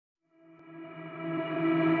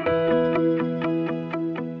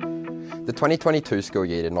The 2022 school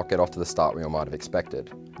year did not get off to the start we all might have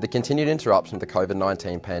expected. The continued interruption of the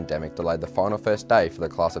COVID-19 pandemic delayed the final first day for the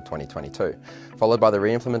class of 2022, followed by the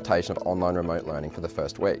re-implementation of online remote learning for the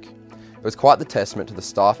first week. It was quite the testament to the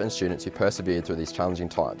staff and students who persevered through these challenging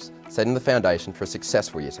times, setting the foundation for a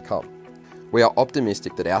successful year to come. We are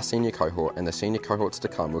optimistic that our senior cohort and the senior cohorts to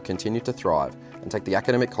come will continue to thrive and take the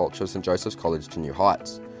academic culture of St Joseph's College to new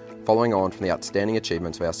heights, following on from the outstanding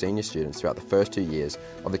achievements of our senior students throughout the first 2 years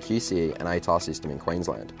of the QCE and ATAR system in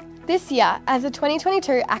Queensland. This year, as the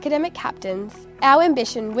 2022 academic captains, our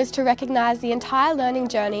ambition was to recognise the entire learning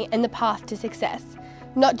journey and the path to success,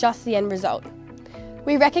 not just the end result.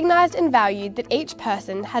 We recognised and valued that each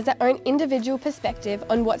person has their own individual perspective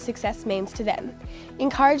on what success means to them,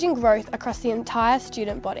 encouraging growth across the entire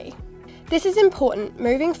student body. This is important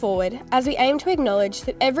moving forward as we aim to acknowledge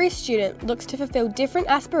that every student looks to fulfil different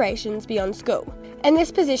aspirations beyond school, and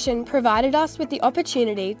this position provided us with the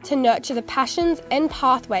opportunity to nurture the passions and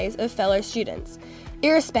pathways of fellow students,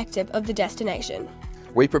 irrespective of the destination.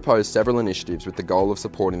 We proposed several initiatives with the goal of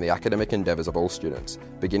supporting the academic endeavours of all students,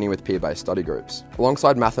 beginning with peer-based study groups.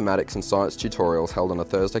 Alongside mathematics and science tutorials held on a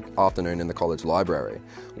Thursday afternoon in the college library,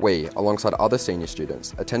 we, alongside other senior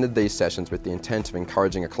students, attended these sessions with the intent of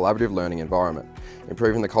encouraging a collaborative learning environment,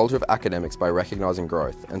 improving the culture of academics by recognising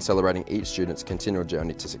growth and celebrating each student's continual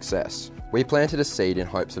journey to success. We planted a seed in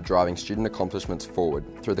hopes of driving student accomplishments forward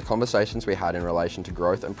through the conversations we had in relation to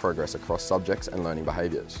growth and progress across subjects and learning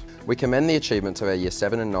behaviours. We commend the achievements of our Year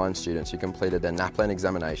 7 and 9 students who completed their NAPLAN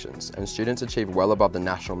examinations, and students achieved well above the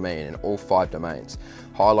national mean in all 5 domains,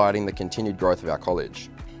 highlighting the continued growth of our college.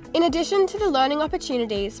 In addition to the learning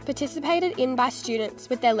opportunities participated in by students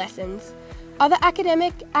with their lessons, other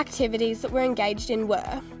academic activities that were engaged in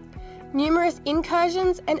were numerous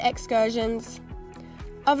incursions and excursions,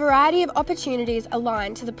 a variety of opportunities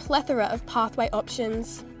aligned to the plethora of pathway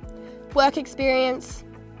options, work experience,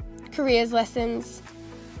 careers lessons,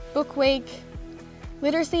 book week,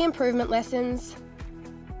 literacy improvement lessons,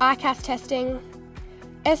 ICAS testing,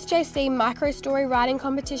 SJC micro-story writing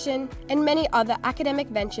competition, and many other academic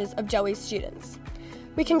ventures of Joey's students.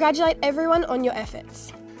 We congratulate everyone on your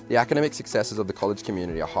efforts. The academic successes of the college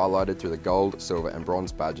community are highlighted through the gold, silver and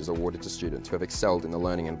bronze badges awarded to students who have excelled in the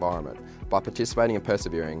learning environment by participating and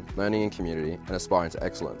persevering, learning in community and aspiring to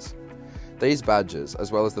excellence. These badges,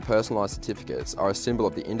 as well as the personalised certificates, are a symbol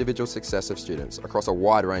of the individual success of students across a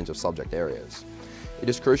wide range of subject areas. It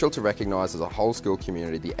is crucial to recognise as a whole school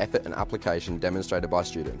community the effort and application demonstrated by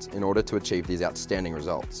students in order to achieve these outstanding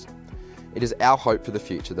results. It is our hope for the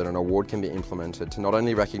future that an award can be implemented to not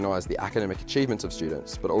only recognise the academic achievements of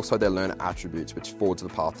students, but also their learner attributes which forge the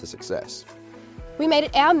path to success. We made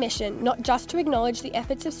it our mission not just to acknowledge the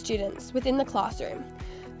efforts of students within the classroom,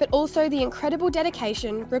 but also the incredible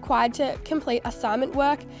dedication required to complete assignment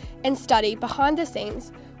work and study behind the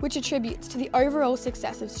scenes, which attributes to the overall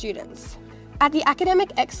success of students. At the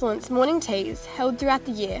Academic Excellence Morning Teas held throughout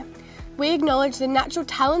the year, we acknowledge the natural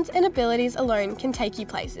talents and abilities alone can take you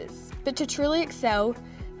places, but to truly excel,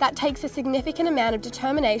 that takes a significant amount of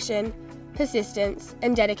determination, persistence,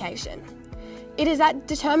 and dedication. It is that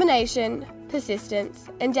determination, persistence,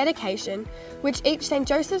 and dedication which each St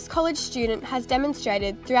Joseph's College student has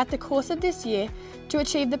demonstrated throughout the course of this year to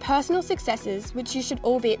achieve the personal successes which you should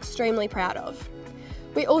all be extremely proud of.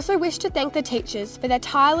 We also wish to thank the teachers for their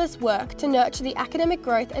tireless work to nurture the academic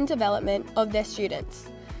growth and development of their students.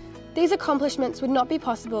 These accomplishments would not be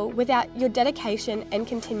possible without your dedication and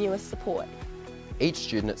continuous support. Each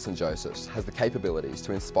student at St Joseph's has the capabilities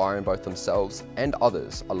to inspire in both themselves and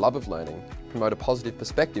others a love of learning, promote a positive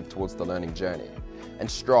perspective towards the learning journey,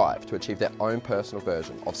 and strive to achieve their own personal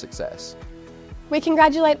version of success. We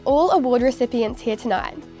congratulate all award recipients here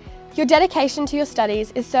tonight. Your dedication to your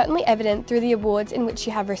studies is certainly evident through the awards in which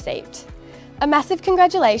you have received. A massive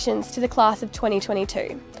congratulations to the class of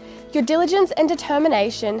 2022. Your diligence and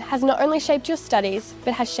determination has not only shaped your studies,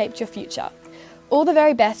 but has shaped your future. All the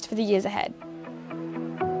very best for the years ahead.